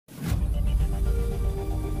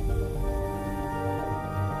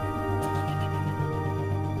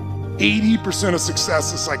80% of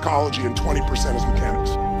success is psychology and 20% is mechanics.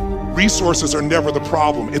 Resources are never the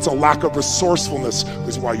problem. It's a lack of resourcefulness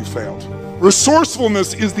is why you failed.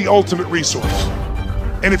 Resourcefulness is the ultimate resource.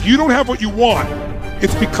 And if you don't have what you want,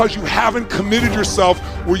 it's because you haven't committed yourself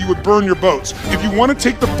where you would burn your boats. If you want to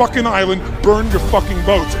take the fucking island, burn your fucking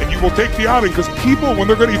boats, and you will take the island, because people, when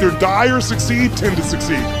they're going to either die or succeed, tend to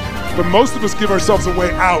succeed. But most of us give ourselves a way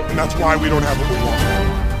out, and that's why we don't have what we want.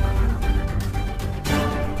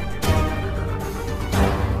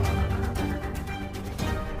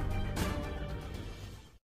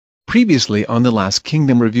 Previously on the Last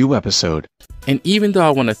Kingdom review episode. And even though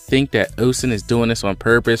I want to think that Ousen is doing this on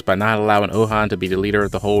purpose by not allowing Ousen to be the leader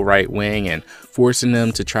of the whole right wing and forcing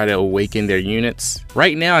them to try to awaken their units,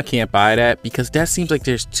 right now I can't buy that, because that seems like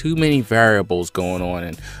there's too many variables going on,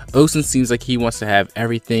 and Ousen seems like he wants to have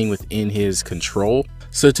everything within his control.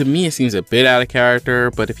 So to me it seems a bit out of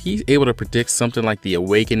character, but if he's able to predict something like the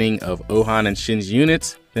awakening of Ousen and Shin's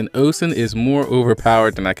units, then Ousen is more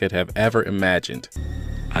overpowered than I could have ever imagined.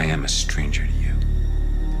 I am a stranger to you.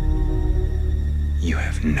 You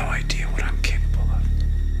have no idea what I'm capable of.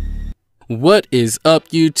 What is up,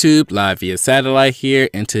 YouTube? Live via satellite here,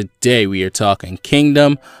 and today we are talking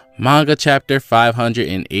Kingdom, Manga chapter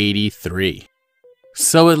 583.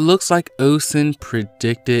 So it looks like Ousen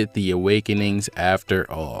predicted the awakenings after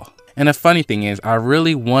all. And the funny thing is, I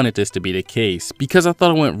really wanted this to be the case, because I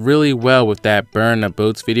thought it went really well with that burn the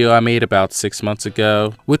boats video I made about 6 months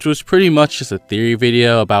ago, which was pretty much just a theory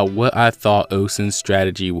video about what I thought Ousen's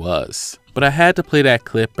strategy was. But I had to play that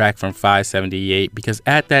clip back from 578 because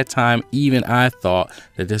at that time even I thought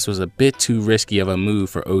that this was a bit too risky of a move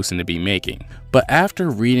for Ousen to be making. But after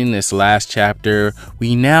reading this last chapter,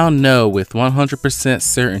 we now know with 100%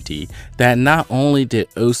 certainty that not only did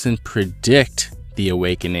Ousen predict the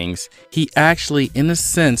awakenings, he actually, in a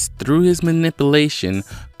sense, through his manipulation,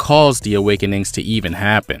 caused the awakenings to even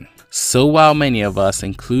happen. So while many of us,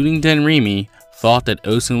 including Denrimi, thought that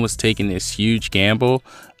Ousen was taking this huge gamble,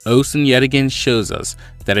 Ousen yet again shows us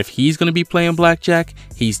that if he's going to be playing blackjack,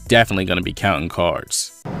 he's definitely going to be counting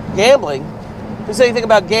cards. Gambling? Who said anything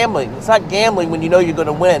about gambling? It's not gambling when you know you're going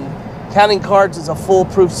to win. Counting cards is a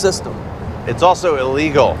foolproof system. It's also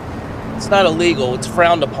illegal. It's not illegal, it's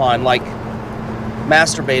frowned upon, like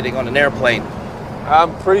masturbating on an airplane.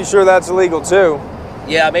 I'm pretty sure that's illegal too.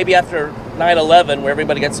 Yeah, maybe after 9/11 where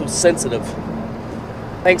everybody gets so sensitive.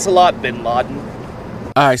 Thanks a lot, Bin Laden.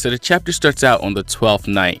 Alright, so the chapter starts out on the 12th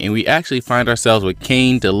night, and we actually find ourselves with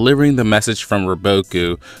Kane delivering the message from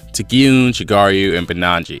Roboku to Gyun, Shigaryu, and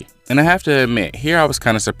Benanji. And I have to admit, here I was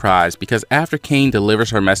kind of surprised, because after Kane delivers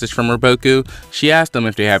her message from Roboku, she asked them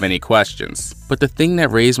if they have any questions. But the thing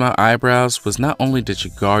that raised my eyebrows was not only did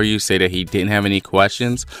Shigaryu say that he didn't have any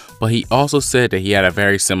questions, but he also said that he had a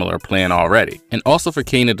very similar plan already. And also for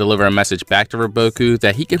Kane to deliver a message back to Roboku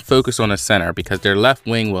that he can focus on the center because their left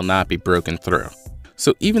wing will not be broken through.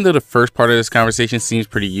 So even though the first part of this conversation seems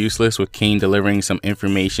pretty useless with Kane delivering some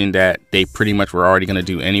information that they pretty much were already going to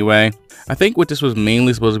do anyway, I think what this was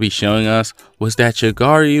mainly supposed to be showing us was that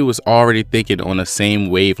Shigaryu was already thinking on the same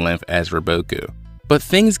wavelength as Roboku. But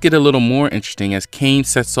things get a little more interesting as Kane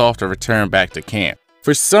sets off to return back to camp.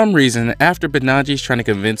 For some reason, after Benanji is trying to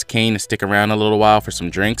convince Kane to stick around a little while for some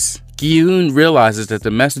drinks, Gyun realizes that the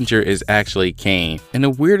messenger is actually Kane. And the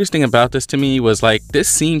weirdest thing about this to me was, like, this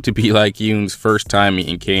seemed to be like Gyun's first time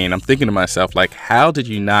meeting Kane. I'm thinking to myself, like, how did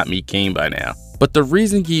you not meet Kane by now? But the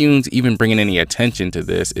reason Gyun's even bringing any attention to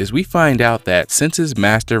this is we find out that since his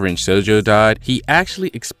master Rinsojo died, he actually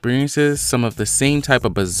experiences some of the same type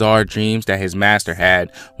of bizarre dreams that his master had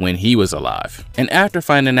when he was alive. And after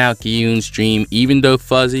finding out Gyun's dream, even though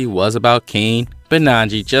fuzzy, was about Kane,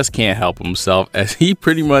 Benanji just can't help himself as he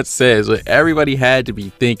pretty much says what everybody had to be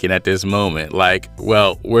thinking at this moment, like,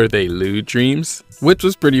 well, were they lewd dreams? Which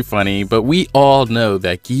was pretty funny, but we all know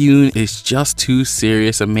that Gyun is just too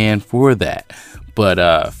serious a man for that.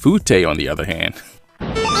 But Fute, on the other hand,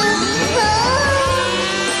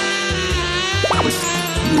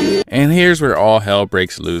 and here's where all hell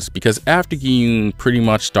breaks loose, because after Gyun pretty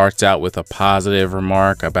much starts out with a positive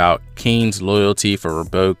remark about Kane's loyalty for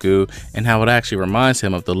Roboku and how it actually reminds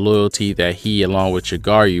him of the loyalty that he along with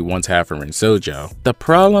Shigaryu once had for Rinsojo, the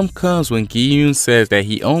problem comes when Gyun says that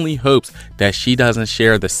he only hopes that she doesn't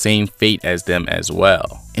share the same fate as them as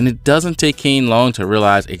well. And it doesn't take Kane long to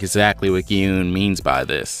realize exactly what Gyun means by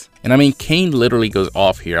this. And I mean, Kane literally goes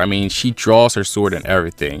off here. I mean, she draws her sword and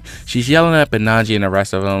everything. She's yelling at Benanji and the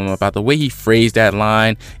rest of them about the way he phrased that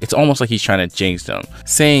line. It's almost like he's trying to jinx them,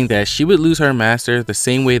 saying that she would lose her master the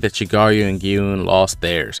same way that Shigaryu and Gyun lost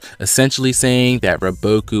theirs, essentially saying that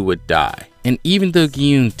Roboku would die. And even though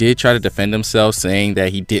Gi-yoon did try to defend himself, saying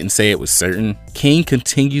that he didn't say it was certain, Kane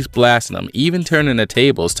continues blasting him, even turning the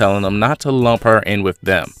tables, telling him not to lump her in with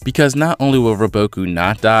them. Because not only will Roboku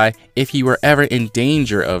not die, if he were ever in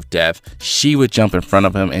danger of death, she would jump in front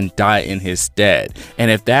of him and die in his stead. And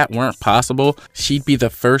if that weren't possible, she'd be the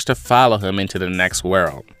first to follow him into the next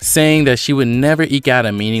world. Saying that she would never eke out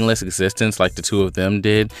a meaningless existence like the two of them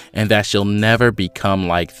did, and that she'll never become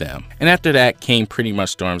like them. And after that, Kane pretty much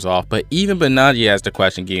storms off, but even Banaji has to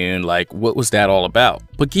question Gi-yoon, like, what was that all about?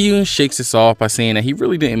 But Gi-yoon shakes this off by saying that he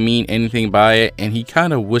really didn't mean anything by it, and he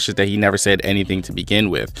kind of wishes that he never said anything to begin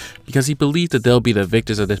with, because he believes that they'll be the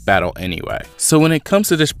victors of this battle anyway. So when it comes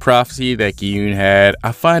to this prophecy that Gi-yoon had,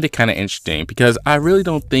 I find it kind of interesting, because I really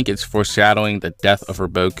don't think it's foreshadowing the death of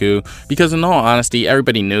Roboku, because in all honesty,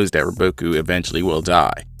 everybody knows that Roboku eventually will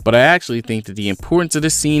die. But I actually think that the importance of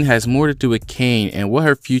this scene has more to do with Kane and what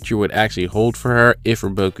her future would actually hold for her if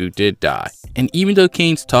Roboku did die. And even though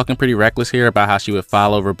Kane's talking pretty reckless here about how she would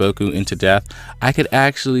follow Roboku into death, I could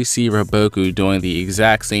actually see Roboku doing the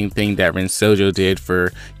exact same thing that Rinsojo did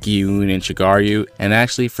for Gi-yoon and Chigaryu, and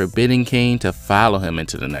actually forbidding Kane to follow him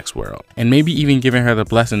into the next world. And maybe even giving her the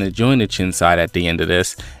blessing to join the Chin side at the end of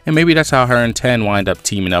this, and maybe that's how her and Ten wind up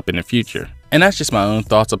teaming up in the future. And that's just my own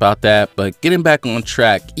thoughts about that, but getting back on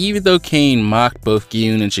track, even though Kane mocked both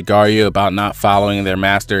Gi-yoon and Chigaryu about not following their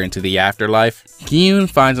master into the afterlife, Gi-yoon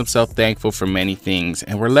finds himself thankful for many things,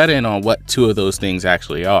 and we're let in on what two of those things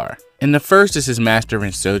actually are. And the first is his master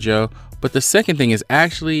Rinsojo, but the second thing is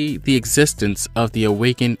actually the existence of the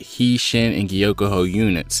awakened He, Shin, and Gyokuho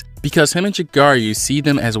units. Because him and Chigaryu see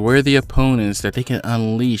them as worthy opponents that they can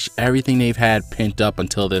unleash everything they've had pent up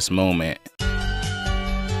until this moment.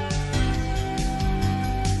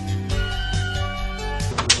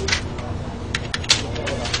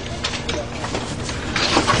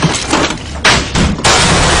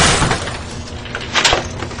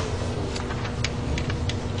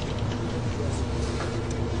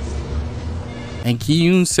 And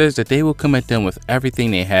Gi-yoon says that they will come at them with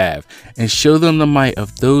everything they have and show them the might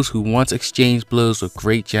of those who once exchanged blows with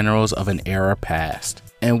great generals of an era past.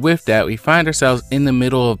 And with that, we find ourselves in the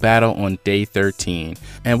middle of battle on day 13.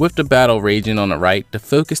 And with the battle raging on the right, the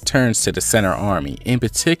focus turns to the center army, in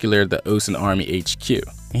particular the Ousen army HQ.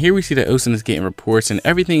 And here we see that Ousen is getting reports and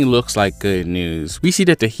everything looks like good news. We see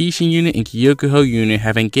that the Hishin unit and Gyokuho unit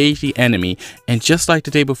have engaged the enemy, and just like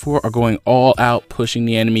the day before are going all out pushing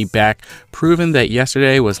the enemy back, proving that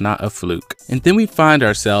yesterday was not a fluke. And then we find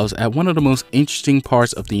ourselves at one of the most interesting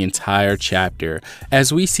parts of the entire chapter,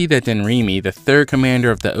 as we see that Denrimi, the third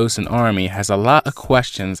commander of the Ousen army, has a lot of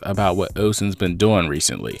questions about what Ousen's been doing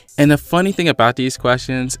recently. And the funny thing about these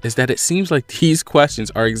questions is that it seems like these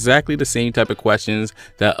questions are exactly the same type of questions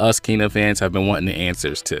that us Kingdom fans have been wanting the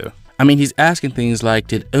answers to. I mean, he's asking things like,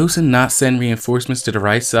 did Ousen not send reinforcements to the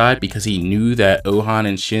right side because he knew that Ohan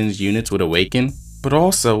and Shin's units would awaken? But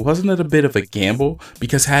also, wasn't it a bit of a gamble?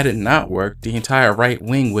 Because had it not worked, the entire right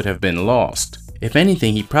wing would have been lost. If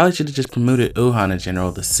anything, he probably should have just promoted Ohan in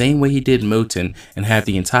general the same way he did Moten and have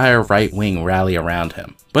the entire right wing rally around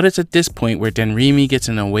him. But it's at this point where Denrimi gets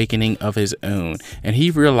an awakening of his own, and he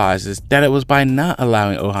realizes that it was by not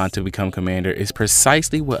allowing Ohan to become commander is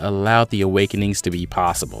precisely what allowed the awakenings to be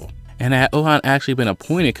possible. And had Ohan actually been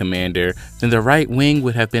appointed commander, then the right wing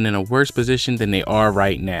would have been in a worse position than they are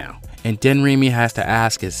right now. And Denrimi has to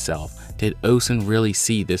ask himself, did Ousen really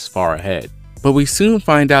see this far ahead? But we soon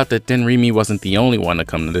find out that Denrimi wasn't the only one to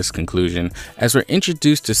come to this conclusion, as we're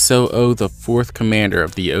introduced to So-Oh, the fourth commander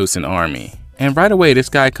of the Ousen army. And right away, this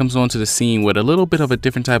guy comes onto the scene with a little bit of a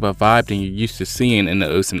different type of vibe than you're used to seeing in the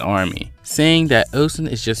Ousen army, saying that Ousen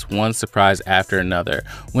is just one surprise after another.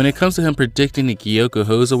 When it comes to him predicting the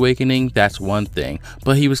Gyokuho's awakening, that's one thing,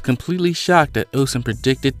 but he was completely shocked that Ousen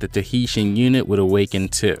predicted that the Hishin unit would awaken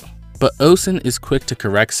too. But Ousen is quick to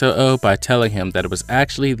correct So-Oh by telling him that it was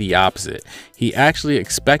actually the opposite. He actually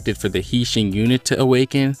expected for the Hishin unit to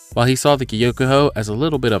awaken, while he saw the Gyokuho as a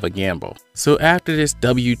little bit of a gamble. So after this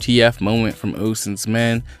WTF moment from Ousen's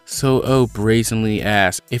men, So-Oh brazenly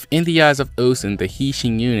asks if in the eyes of Ousen the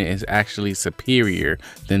Hishin unit is actually superior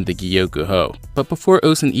than the Gyokuho. But before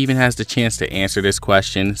Ousen even has the chance to answer this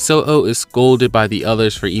question, So-Oh is scolded by the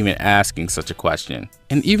others for even asking such a question.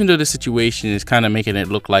 And even though the situation is kind of making it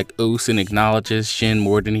look like Ousen acknowledges Shin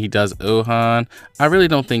more than he does Ohan, I really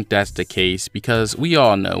don't think that's the case, because we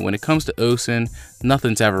all know when it comes to Ousen,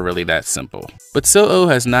 nothing's ever really that simple. But So-Oh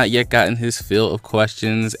has not yet gotten his fill of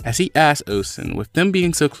questions, as he asks Ousen, with them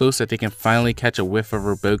being so close that they can finally catch a whiff of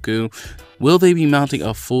Roboku, will they be mounting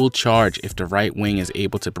a full charge if the right wing is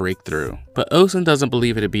able to break through? But Ousen doesn't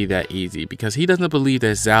believe it'll be that easy, because he doesn't believe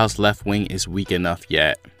that Zhao's left wing is weak enough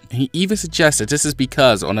yet. And he even suggested this is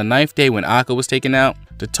because on the 9th day when Akko was taken out,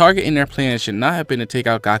 the target in their plan should not have been to take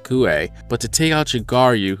out Gakue, but to take out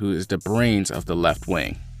Chigaryu, who is the brains of the left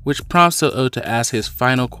wing. Which prompts So-Oh to ask his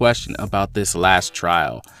final question about this last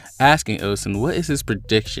trial, asking Ousen what is his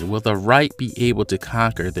prediction, will the right be able to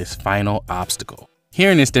conquer this final obstacle?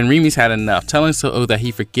 Hearing this, then Rimi's had enough, telling So-Oh that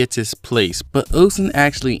he forgets his place, but Ousen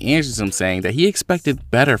actually answers him saying that he expected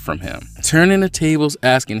better from him. Turning the tables,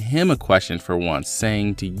 asking him a question for once,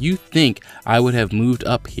 saying, do you think I would have moved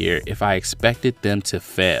up here if I expected them to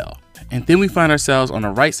fail? And then we find ourselves on the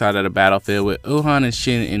right side of the battlefield with Ohan and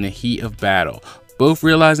Shin in the heat of battle, both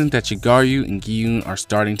realizing that Chigaryu and Gi-yoon are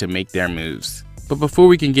starting to make their moves. But before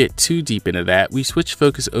we can get too deep into that, we switch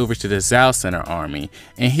focus over to the Zhao Center army,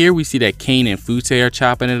 and here we see that Kane and Fute are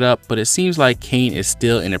chopping it up, but it seems like Kane is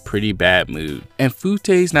still in a pretty bad mood. And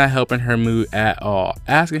Fute's not helping her mood at all,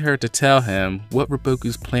 asking her to tell him what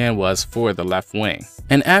Riboku's plan was for the left wing.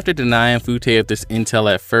 And after denying Fute of this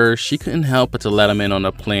intel at first, she couldn't help but to let him in on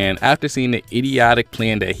the plan after seeing the idiotic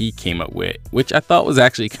plan that he came up with, which I thought was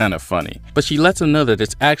actually kind of funny. But she lets him know that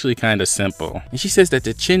it's actually kind of simple, and she says that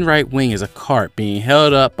the Chin right wing is a cart being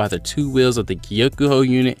held up by the two wheels of the Gyokuho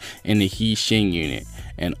unit and the He-Shin unit,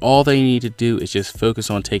 and all they need to do is just focus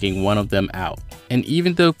on taking one of them out. And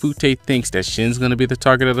even though Fute thinks that Shin's going to be the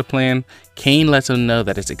target of the plan, Kane lets him know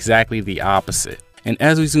that it's exactly the opposite. And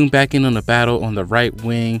as we zoom back in on the battle on the right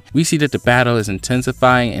wing, we see that the battle is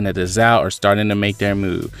intensifying and that the Zhao are starting to make their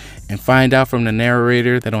move, and find out from the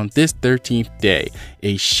narrator that on this 13th day,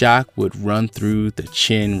 a shock would run through the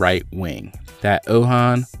Chin right wing, that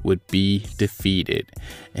Ohan would be defeated.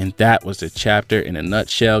 And that was the chapter in a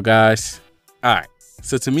nutshell, guys. Alright,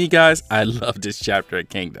 so to me, guys, I love this chapter of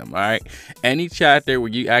Kingdom, alright? Any chapter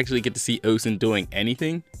where you actually get to see Ousen doing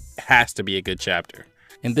anything has to be a good chapter.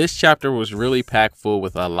 And this chapter was really packed full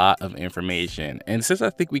with a lot of information. And since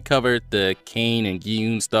I think we covered the Kane and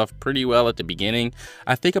Gi-yoon stuff pretty well at the beginning,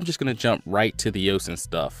 I think I'm just going to jump right to the Ousen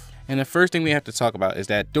stuff. And the first thing we have to talk about is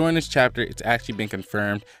that during this chapter, it's actually been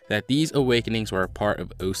confirmed that these awakenings were a part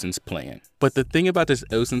of Ousen's plan. But the thing about this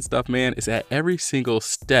Ousen stuff, man, is that every single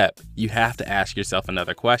step, you have to ask yourself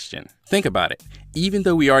another question. Think about it. Even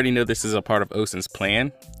though we already know this is a part of Ousen's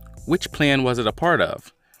plan, which plan was it a part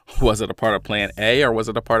of? Was it a part of plan A or was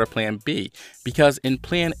it a part of plan B? Because in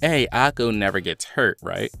plan A, Akko never gets hurt,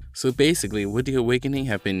 right? So basically, would the awakening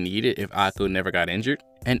have been needed if Akko never got injured?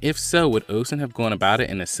 And if so, would Ousen have gone about it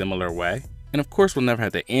in a similar way? And of course, we'll never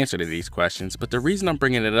have the answer to these questions, but the reason I'm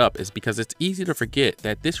bringing it up is because it's easy to forget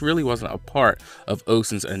that this really wasn't a part of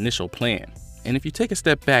Ousen's initial plan. And if you take a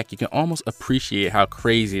step back, you can almost appreciate how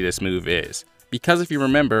crazy this move is. Because if you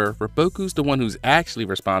remember, Riboku's the one who's actually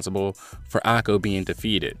responsible for Akko being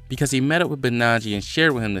defeated, because he met up with Banaji and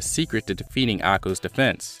shared with him the secret to defeating Akko's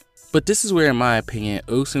defense. But this is where, in my opinion,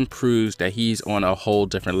 Ousen proves that he's on a whole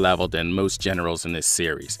different level than most generals in this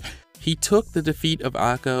series. He took the defeat of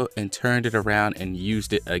Akko and turned it around and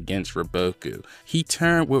used it against Riboku. He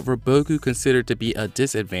turned what Riboku considered to be a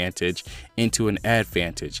disadvantage into an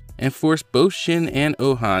advantage and forced both Shin and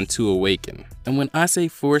Ohan to awaken. And when I say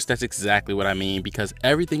force, that's exactly what I mean, because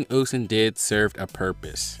everything Ousen did served a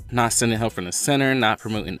purpose. Not sending help from the center, not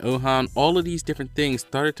promoting Ohan, all of these different things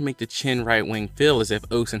started to make the Chin right wing feel as if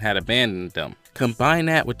Ousen had abandoned them. Combine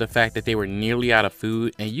that with the fact that they were nearly out of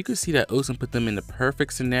food, and you could see that Ousen put them in the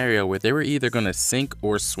perfect scenario where they were either going to sink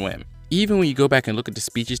or swim. Even when you go back and look at the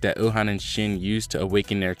speeches that Ohan and Shin used to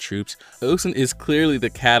awaken their troops, Ousen is clearly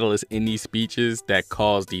the catalyst in these speeches that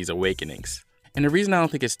caused these awakenings. And the reason I don't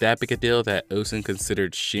think it's that big a deal that Ousen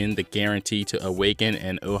considered Shin the guarantee to awaken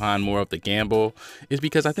and Ohan more of the gamble is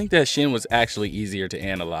because I think that Shin was actually easier to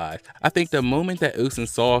analyze. I think the moment that Ousen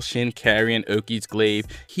saw Shin carrying Oki's glaive,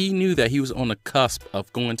 he knew that he was on the cusp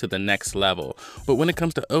of going to the next level. But when it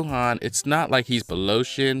comes to Ohan, it's not like he's below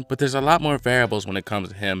Shin, but there's a lot more variables when it comes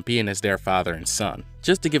to him being as their father and son.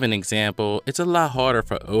 Just to give an example, it's a lot harder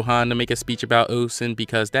for Ohan to make a speech about Ousen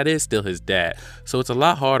because that is still his dad, so it's a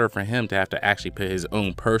lot harder for him to have to actually put his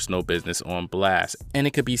own personal business on blast, and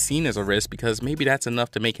it could be seen as a risk because maybe that's enough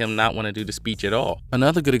to make him not want to do the speech at all.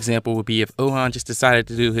 Another good example would be if Ohan just decided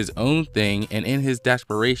to do his own thing and in his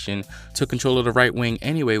desperation took control of the right wing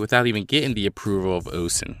anyway without even getting the approval of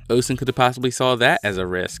Ousen. Ousen could have possibly saw that as a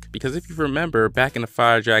risk, because if you remember back in the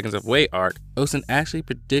Fire Dragons of Wei arc, Ousen actually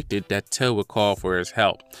predicted that To would call for his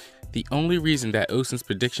help. The only reason that Ousen's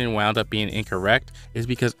prediction wound up being incorrect is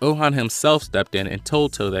because Ohan himself stepped in and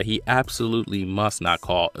told To that he absolutely must not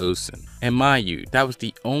call Ousen. And mind you, that was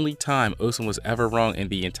the only time Ousen was ever wrong in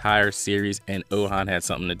the entire series, and Ohan had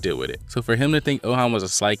something to do with it. So for him to think Ohan was a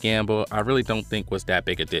slight gamble, I really don't think was that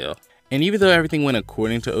big a deal. And even though everything went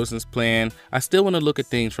according to Ousen's plan, I still want to look at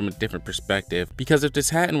things from a different perspective, because if this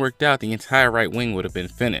hadn't worked out, the entire right wing would have been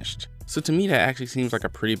finished. So to me, that actually seems like a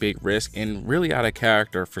pretty big risk and really out of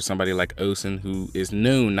character for somebody like Ousen, who is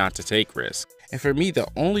known not to take risks. And for me, the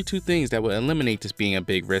only two things that would eliminate this being a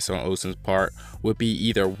big risk on Ousen's part would be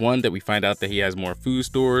either one, that we find out that he has more food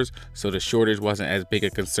stores, so the shortage wasn't as big a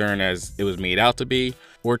concern as it was made out to be,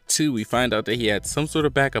 or two, we find out that he had some sort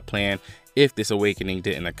of backup plan if this awakening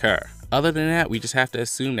didn't occur. Other than that, we just have to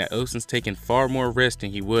assume that Ousen's taken far more risk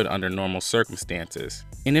than he would under normal circumstances.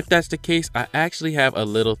 And if that's the case, I actually have a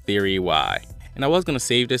little theory why. And I was going to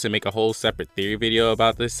save this and make a whole separate theory video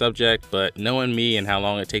about this subject, but knowing me and how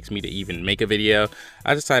long it takes me to even make a video,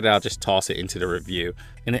 I decided I'll just toss it into the review.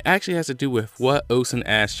 And it actually has to do with what Ousen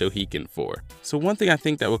asked Shohiken for. So one thing I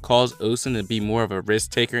think that would cause Ousen to be more of a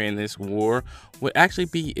risk taker in this war would actually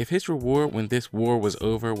be if his reward when this war was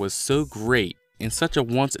over was so great and such a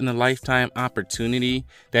once-in-a-lifetime opportunity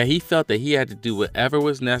that he felt that he had to do whatever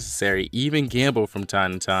was necessary, even gamble from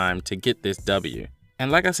time to time, to get this W.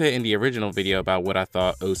 And like I said in the original video about what I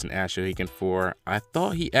thought Ousen asked Shohiken for, I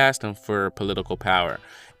thought he asked him for political power.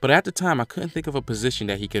 But at the time, I couldn't think of a position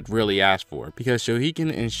that he could really ask for, because Shohiken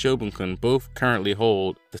and Shobunkun both currently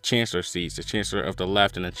hold the Chancellor seats, the Chancellor of the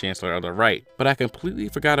left and the Chancellor of the right. But I completely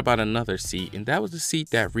forgot about another seat, and that was the seat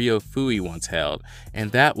that Ryo Fui once held,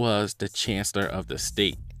 and that was the Chancellor of the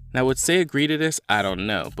state. Now, would Sei agree to this? I don't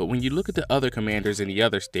know, but when you look at the other commanders in the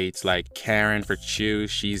other states, like Karen for Chu,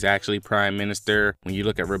 she's actually Prime Minister. When you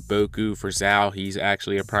look at Raboku for Zhao, he's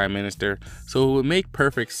actually a Prime Minister. So it would make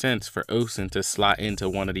perfect sense for Ousen to slot into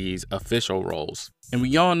one of these official roles. And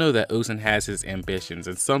we all know that Ousen has his ambitions,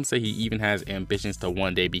 and some say he even has ambitions to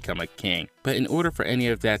one day become a king. But in order for any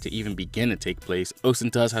of that to even begin to take place, Ousen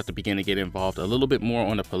does have to begin to get involved a little bit more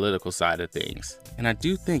on the political side of things. And I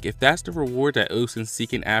do think if that's the reward that Ousen's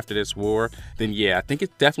seeking after this war, then yeah, I think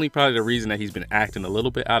it's definitely probably the reason that he's been acting a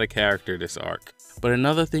little bit out of character this arc. But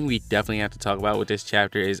another thing we definitely have to talk about with this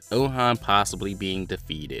chapter is Ohan possibly being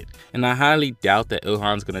defeated. And I highly doubt that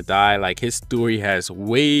Ohan's gonna die. Like, his story has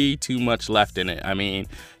way too much left in it. I mean,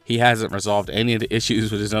 he hasn't resolved any of the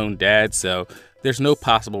issues with his own dad, so there's no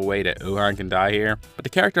possible way that Ohan can die here. But the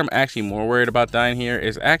character I'm actually more worried about dying here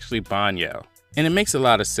is actually Banyo. And it makes a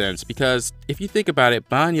lot of sense, because if you think about it,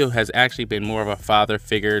 Banyo has actually been more of a father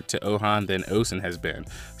figure to Ohan than Ousen has been.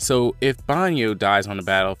 So if Banyo dies on the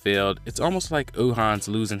battlefield, it's almost like Ohan's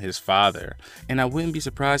losing his father. And I wouldn't be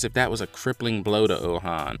surprised if that was a crippling blow to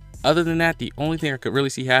Ohan. Other than that, the only thing I could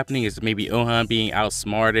really see happening is maybe Ohan being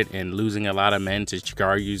outsmarted and losing a lot of men to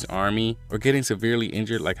Chigaryu's army, or getting severely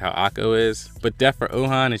injured like how Akko is. But death for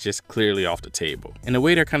Ohan is just clearly off the table. And the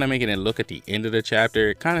way they're kind of making it look at the end of the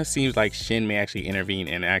chapter, it kind of seems like Shin may actually intervene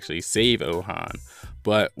and actually save Ohan.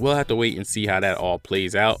 But we'll have to wait and see how that all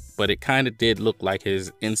plays out. But it kind of did look like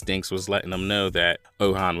his instincts was letting him know that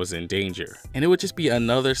Ohan was in danger. And it would just be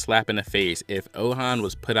another slap in the face if Ohan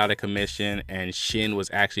was put out of commission and Shin was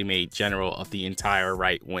actually made general of the entire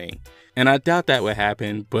right wing. And I doubt that would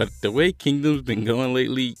happen, but the way Kingdom's been going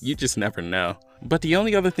lately, you just never know. But the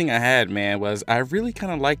only other thing I had, man, was I really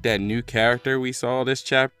kind of like that new character we saw this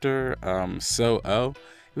chapter, So-Oh.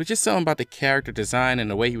 It was just something about the character design and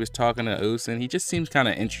the way he was talking to Ousen. He just seems kind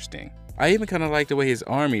of interesting. I even kind of like the way his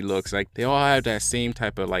army looks. Like, they all have that same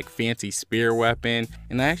type of like fancy spear weapon.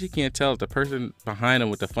 And I actually can't tell if the person behind him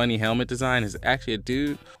with the funny helmet design is actually a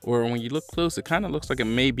dude, or when you look close, it kind of looks like it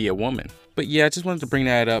may be a woman. But yeah, I just wanted to bring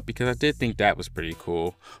that up because I did think that was pretty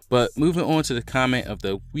cool. But moving on to the comment of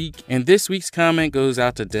the week. And this week's comment goes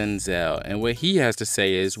out to Denzel. And what he has to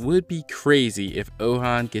say is, would be crazy if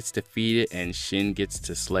Ohan gets defeated and Shin gets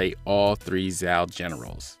to slay all 3 Zhao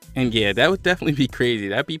generals. And yeah, that would definitely be crazy.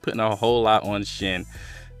 That'd be putting a whole lot on Shin.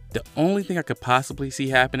 The only thing I could possibly see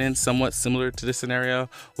happening somewhat similar to this scenario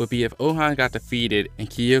would be if Ohan got defeated and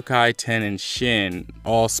Kyokai, Ten, and Shin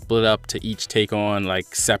all split up to each take on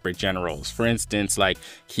like separate generals. For instance, like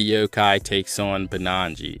Kyokai takes on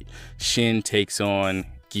Bananji, Shin takes on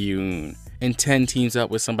Gyun, and Ten teams up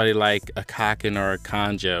with somebody like a Kaken or a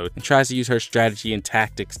Kanjo and tries to use her strategy and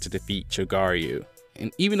tactics to defeat Chogaryu.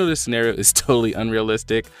 And even though this scenario is totally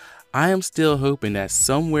unrealistic, I am still hoping that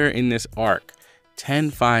somewhere in this arc,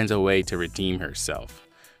 Ten finds a way to redeem herself,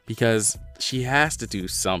 because she has to do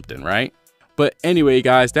something, right? But anyway,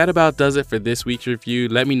 guys, that about does it for this week's review.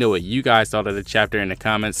 Let me know what you guys thought of the chapter in the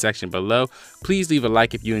comments section below. Please leave a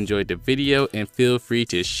like if you enjoyed the video, and feel free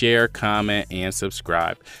to share, comment, and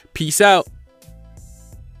subscribe. Peace out.